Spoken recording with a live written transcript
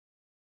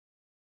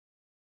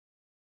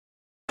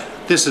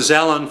This is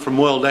Alan from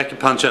World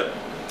Acupuncture.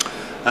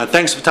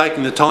 Thanks for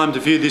taking the time to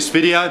view this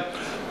video.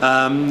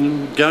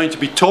 I'm going to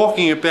be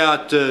talking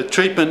about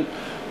treatment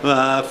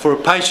for a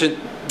patient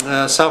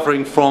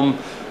suffering from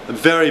a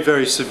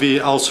very severe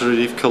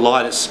ulcerative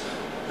colitis.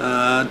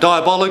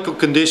 Diabolical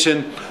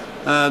condition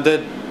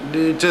that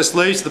just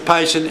leaves the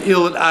patient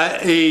ill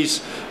at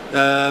ease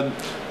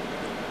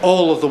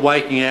all of the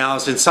waking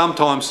hours, and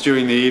sometimes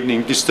during the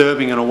evening,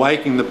 disturbing and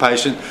awaking the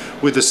patient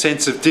with a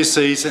sense of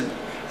dis-ease and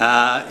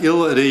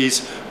ill at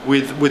ease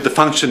with the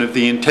function of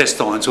the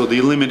intestines, or the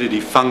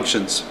eliminative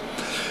functions.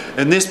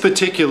 In this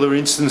particular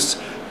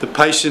instance, the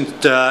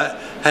patient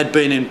had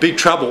been in big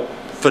trouble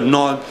for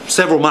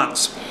several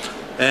months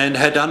and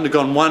had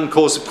undergone one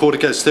course of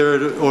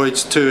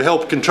corticosteroids to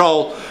help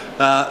control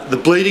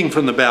the bleeding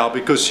from the bowel,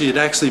 because she had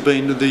actually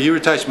been, the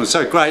irritation was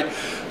so great,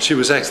 she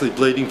was actually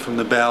bleeding from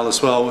the bowel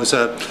as well. It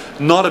was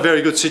not a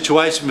very good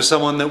situation for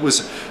someone that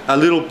was a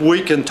little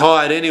weak and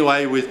tired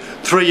anyway, with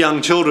 3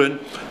 young children,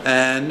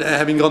 and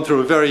having gone through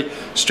a very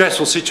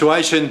stressful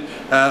situation,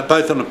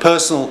 both on a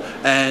personal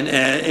and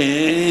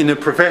in a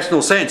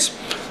professional sense.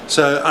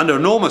 So under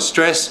enormous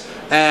stress,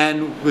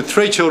 and with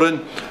 3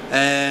 children,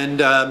 and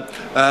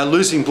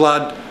losing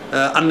blood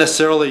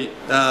unnecessarily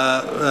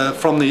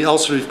from the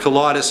ulcerative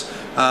colitis,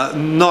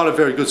 not a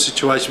very good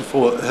situation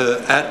for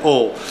her at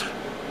all.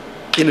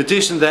 In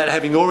addition to that,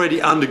 having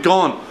already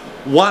undergone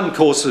one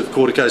course of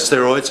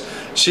corticosteroids,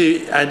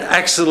 she had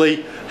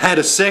actually had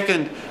a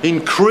second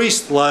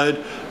increased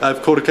load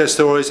of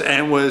corticosteroids,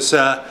 and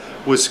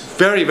was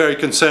very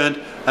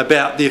concerned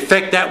about the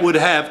effect that would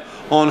have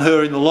on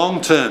her in the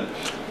long term,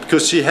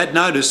 because she had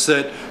noticed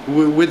that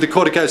with the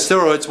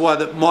corticosteroids, while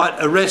that might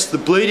arrest the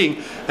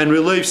bleeding and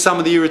relieve some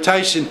of the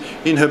irritation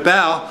in her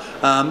bowel,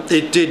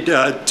 it did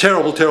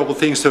terrible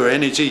things to her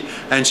energy,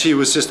 and she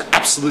was just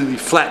absolutely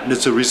flattened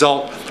as a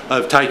result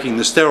of taking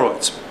the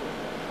steroids.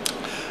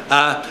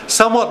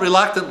 Somewhat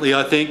reluctantly,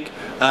 I think,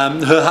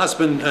 her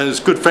husband is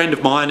a good friend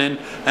of mine,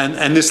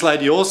 and this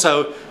lady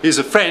also is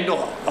a friend,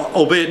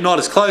 albeit not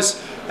as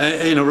close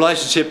in a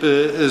relationship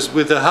as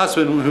with her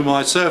husband, whom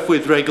I surf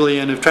with regularly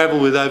and have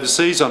travelled with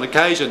overseas on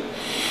occasion.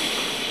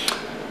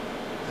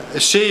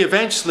 She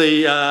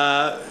eventually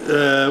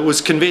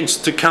was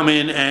convinced to come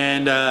in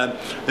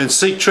and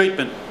seek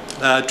treatment,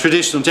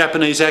 traditional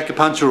Japanese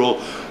acupuncture,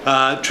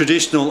 or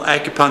traditional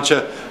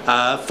acupuncture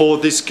for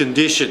this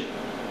condition.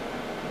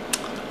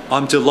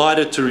 I'm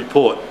delighted to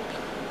report,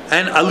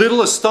 and a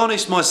little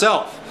astonished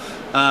myself.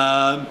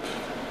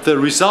 The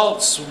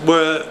results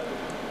were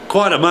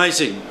quite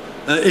amazing.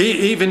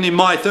 Even in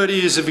my 30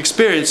 years of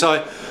experience,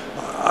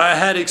 I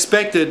had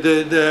expected,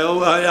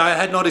 I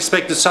had not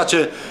expected such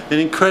an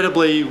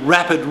incredibly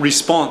rapid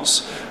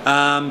response,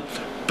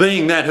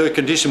 being that her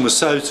condition was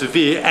so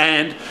severe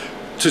and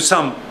to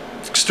some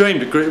extreme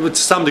degree, to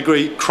some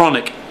degree,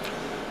 chronic.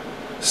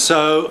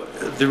 So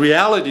the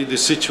reality of the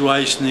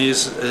situation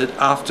is that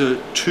after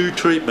 2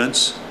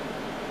 treatments,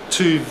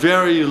 2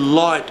 very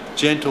light,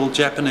 gentle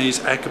Japanese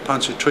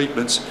acupuncture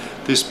treatments,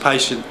 this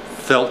patient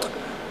felt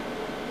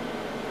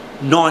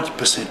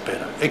 90%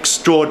 better.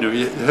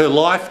 Extraordinary. Her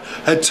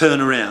life had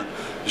turned around.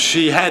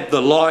 She had the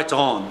light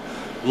on.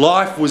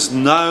 Life was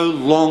no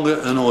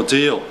longer an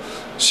ordeal.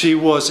 She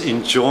was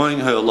enjoying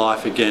her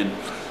life again.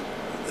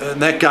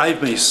 And that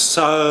gave me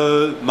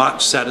so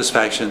much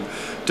satisfaction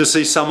to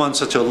see someone,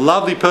 such a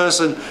lovely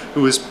person,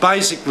 who was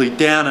basically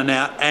down and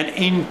out and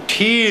in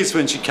tears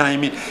when she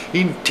came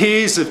in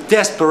tears of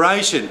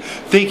desperation,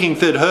 thinking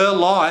that her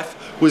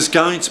life was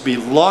going to be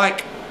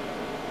like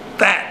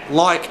that,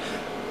 like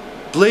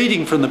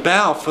bleeding from the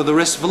bowel for the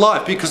rest of her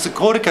life, because the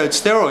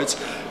corticosteroids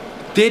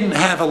didn't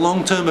have a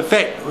long-term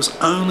effect. It was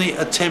only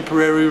a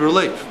temporary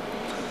relief.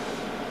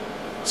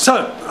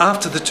 So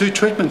after the 2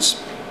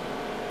 treatments,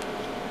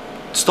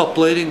 stopped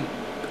bleeding,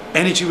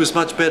 energy was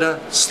much better,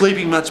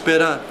 sleeping much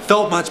better,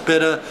 felt much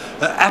better,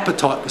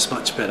 appetite was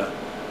much better.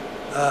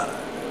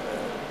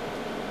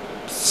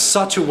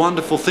 Such a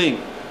wonderful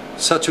thing,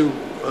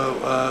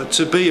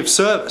 to be of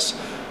service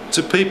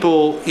to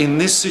people in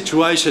this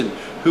situation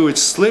who had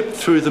slipped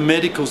through the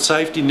medical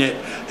safety net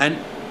and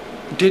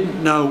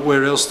didn't know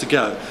where else to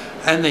go.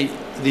 And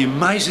the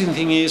amazing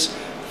thing is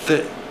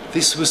that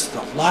this was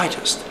the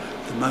lightest,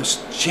 the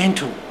most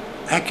gentle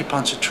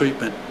acupuncture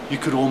treatment you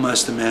could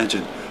almost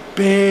imagine.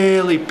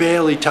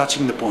 Barely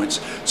touching the points.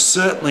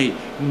 Certainly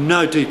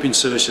no deep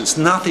insertions,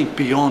 nothing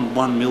beyond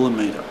 1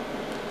 millimetre.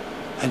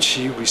 And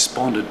she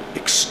responded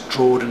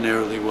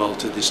extraordinarily well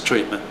to this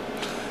treatment,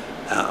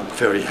 I'm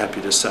very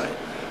happy to say.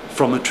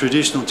 From a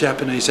traditional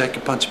Japanese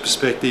acupuncture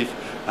perspective,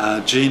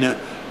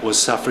 Gina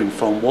was suffering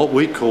from what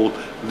we call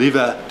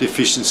liver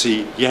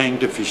deficiency, yang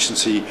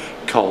deficiency,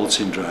 cold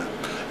syndrome.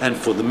 And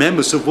for the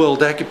members of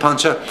World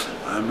Acupuncture,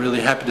 I'm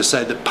really happy to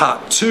say that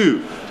part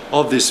 2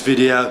 of this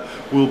video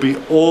will be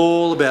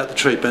all about the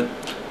treatment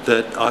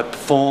that I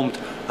performed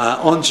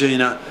on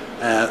Gina,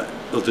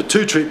 or the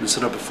 2 treatments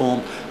that I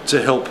performed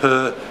to help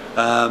her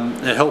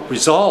help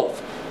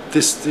resolve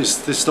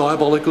this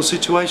diabolical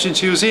situation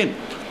she was in.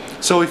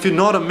 So if you're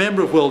not a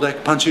member of World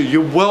Acupuncture,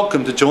 you're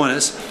welcome to join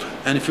us.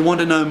 And if you want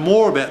to know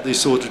more about these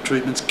sorts of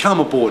treatments, come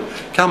aboard,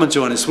 come and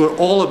join us. We're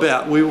all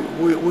about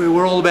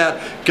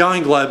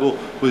going global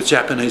with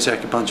Japanese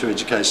acupuncture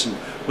education.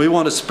 We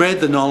want to spread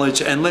the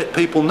knowledge and let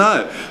people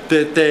know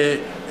that there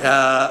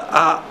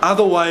are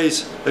other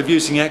ways of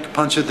using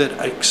acupuncture that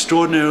are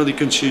extraordinarily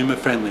consumer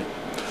friendly.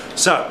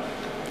 So,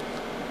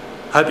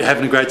 hope you're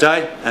having a great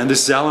day, and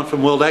this is Alan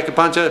from World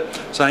Acupuncture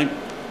saying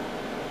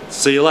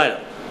see you later.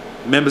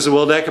 Members of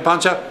World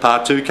Acupuncture,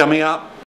 part 2 coming up.